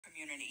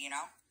community, you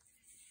know?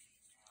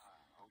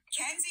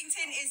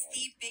 Kensington is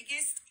the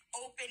biggest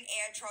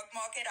open-air drug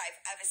market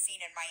I've ever seen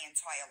in my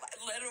entire life.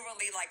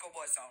 Literally like a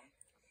war zone.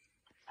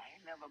 I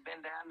ain't never been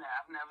down there.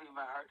 I've never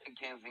even heard of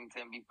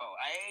Kensington before.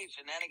 Hey,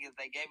 shenanigans,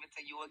 they gave it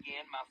to you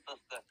again, my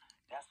sister.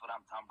 That's what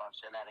I'm talking about,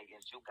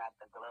 shenanigans. You got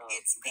the gloves.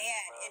 It's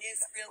bad. It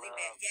is really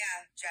bad.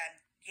 Yeah, Jen.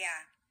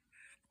 Yeah.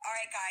 All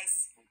right,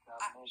 guys.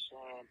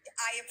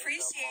 I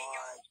appreciate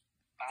you.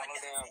 Follow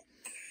them.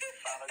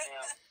 Follow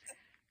them.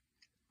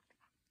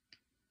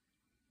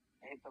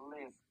 Hit the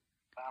list.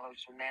 Follow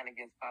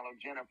shenanigans. Follow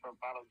Jennifer.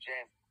 Follow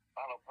Jess.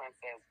 Follow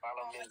Princess.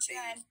 Follow Miss D.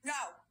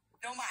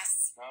 No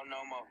mas.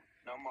 No more.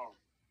 No more.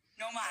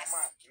 No mas.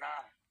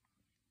 Nah.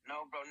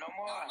 No, bro. No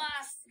more. No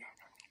mas.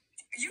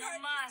 You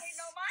heard me say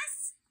no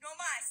mas? No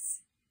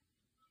mas.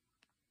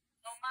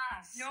 No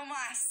mas. No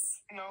mas.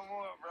 No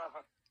more, bro.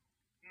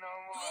 No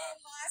more. No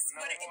mas.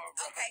 No more,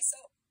 bro. Okay, so.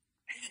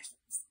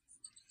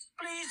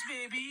 Please,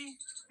 baby.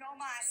 No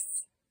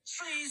mas.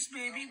 Please,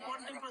 baby.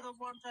 One time for the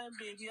one time,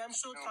 baby. I'm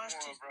so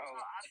thirsty. More,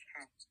 bro.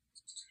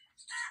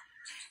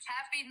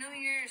 Happy New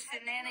Year's,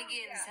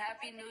 shenanigans.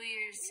 Happy New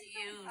Year's to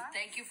you.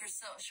 Thank you for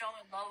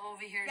showing love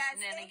over here,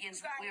 shenanigans.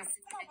 We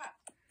appreciate it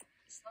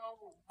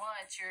so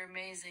much. You're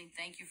amazing.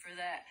 Thank you for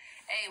that.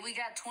 Hey, we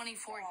got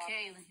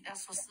 24K.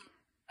 That's what's up.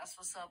 That's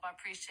what's up. I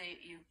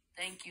appreciate you.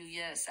 Thank you.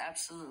 Yes,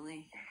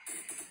 absolutely.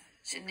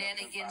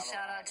 Shenanigans,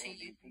 shout out to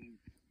you.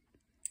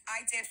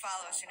 I did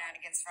follow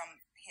shenanigans from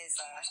his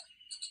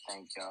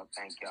Thank y'all.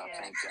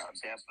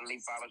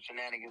 Definitely follow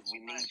shenanigans. We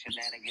need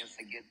shenanigans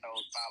to get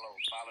those follow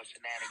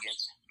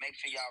shenanigans. Make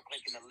sure y'all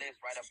clicking the list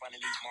right up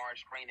underneath Marge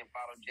screen and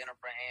follow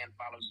Jennifer and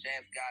follow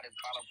Jazz Goddess,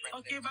 follow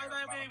Princess. Okay,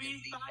 bye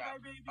baby. Bye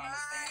baby. Follow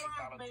Sandy,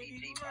 follow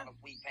TG, follow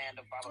Sweet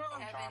Panda, follow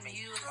So Charming.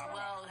 You as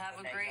well. Have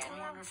a great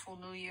and wonderful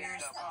New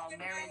Year's.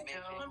 Mary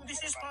Jo, This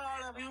is for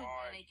all of you.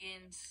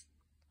 shenanigans,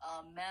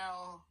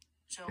 Mel,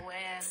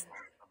 Joanne,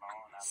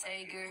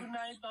 Sager. Good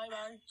night.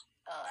 Bye.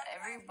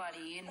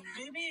 Everybody in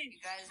Baby,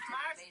 you guys did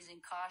amazing.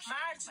 Caution.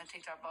 My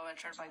TikTok Bob, I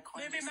tried to buy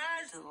coins Baby,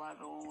 to the live,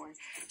 but won't work.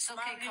 It's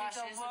okay,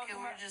 Caution. It's okay.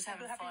 We're just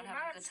having fun, having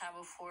a good time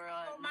before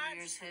New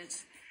Year's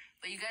hits.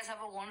 But you guys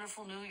have a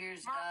wonderful New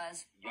Year's,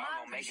 guys.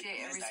 I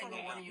appreciate every single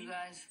one of you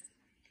guys.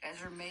 You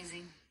guys are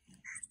amazing.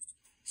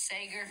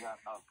 Sager,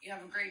 you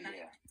have a great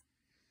night.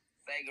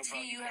 Sager, bro,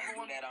 you can't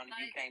do that on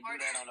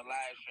the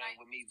live stream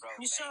with me, bro.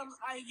 Michelle,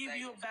 I give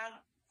you a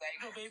bag.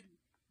 Sager, baby.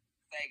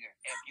 Sager,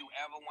 if you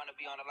ever want to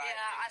be on the live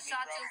stream with me,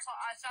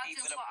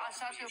 bro, I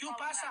shot you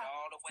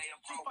all the way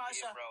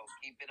appropriate, bro.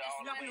 Keep it all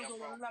the way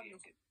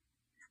appropriate.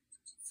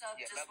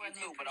 Yeah, love you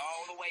too, but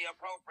all the way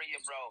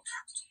appropriate, bro.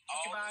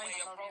 All the way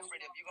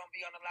appropriate. If you're going to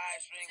be on the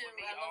live stream with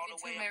me, all the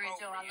way appropriate,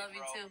 bro. I love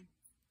you too.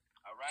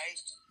 All right?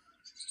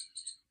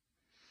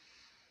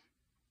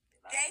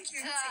 Thank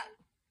you,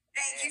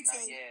 Thank you,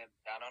 T. Yeah,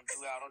 I don't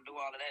do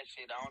all of that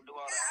shit. I don't do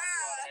all of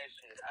that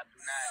shit. I do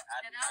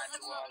not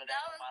do all of that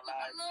on my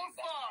live. A little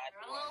far.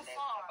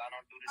 I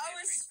don't do the I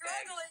was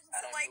struggling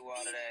to like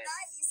be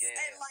nice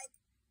and like.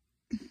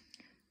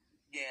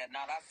 Yeah,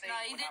 now I say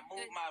when I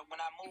moved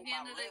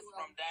my list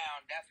from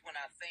down, that's when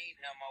I seen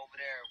him over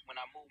there. When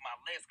I moved my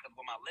list, because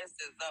when my list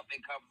is up,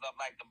 it covers up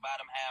like the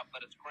bottom half of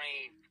the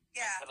screen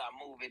until I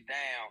move it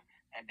down.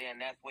 And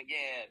then that's what,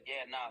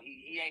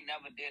 he ain't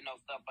never did no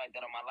stuff like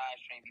that on my live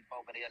stream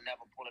before, but he'll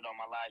never pull it on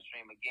my live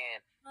stream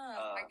again.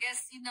 I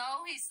guess, he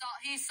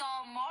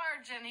saw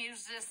Marge and he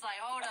was just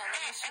like, hold up, let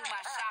me shoot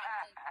my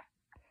shot.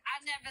 I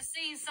never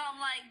seen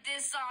something like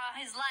this on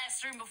his live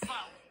stream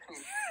before.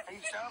 He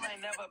sure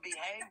ain't never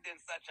behaved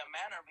in such a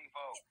manner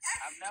before.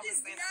 I've never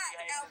seen him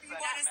behave in such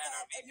a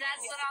manner before.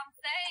 That's what I'm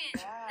saying.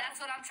 That's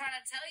what I'm trying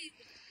to tell you.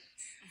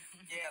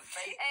 Yeah,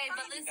 safety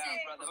but meeting,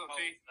 listen. Brother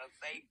Post, a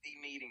safety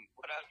meeting.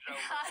 What up, Joe?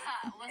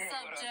 What's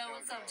up, Joe?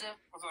 What's up, Joe?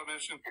 What's up,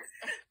 Mission?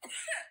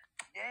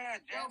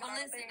 Yeah, Joe. No, but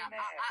listen, I'm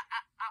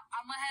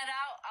gonna head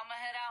out.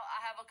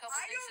 I have a couple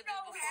things to do.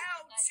 I don't know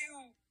how to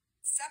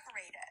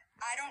separate it.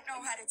 I don't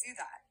know how to do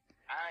that.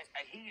 I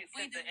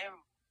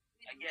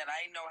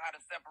ain't know how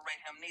to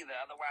separate him neither.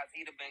 Otherwise,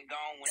 he'd have been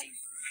gone when he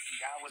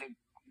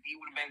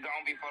would have been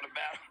gone before the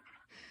battle.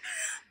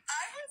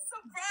 I was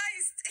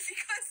surprised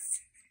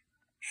because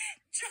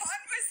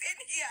John was in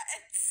here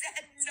and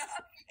said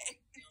nothing.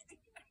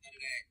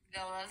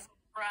 No, that's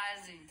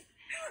surprising.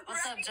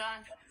 What's up,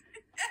 John?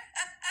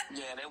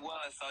 Yeah, it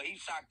was. So he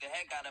shocked the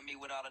heck out of me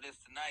with all of this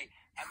tonight.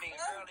 I mean,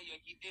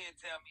 earlier he did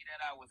tell me that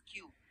I was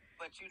cute.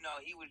 But, he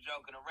was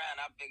joking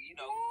around. I figured, he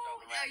was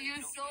joking around. Are you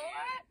sure?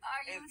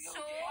 Are you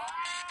sure?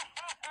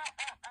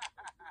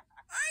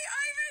 Hi,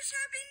 Irish.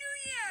 Happy New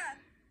Year.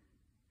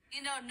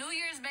 New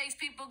Year's makes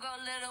people go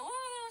a little,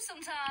 ooh,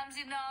 sometimes,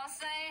 you know what I'm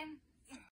saying?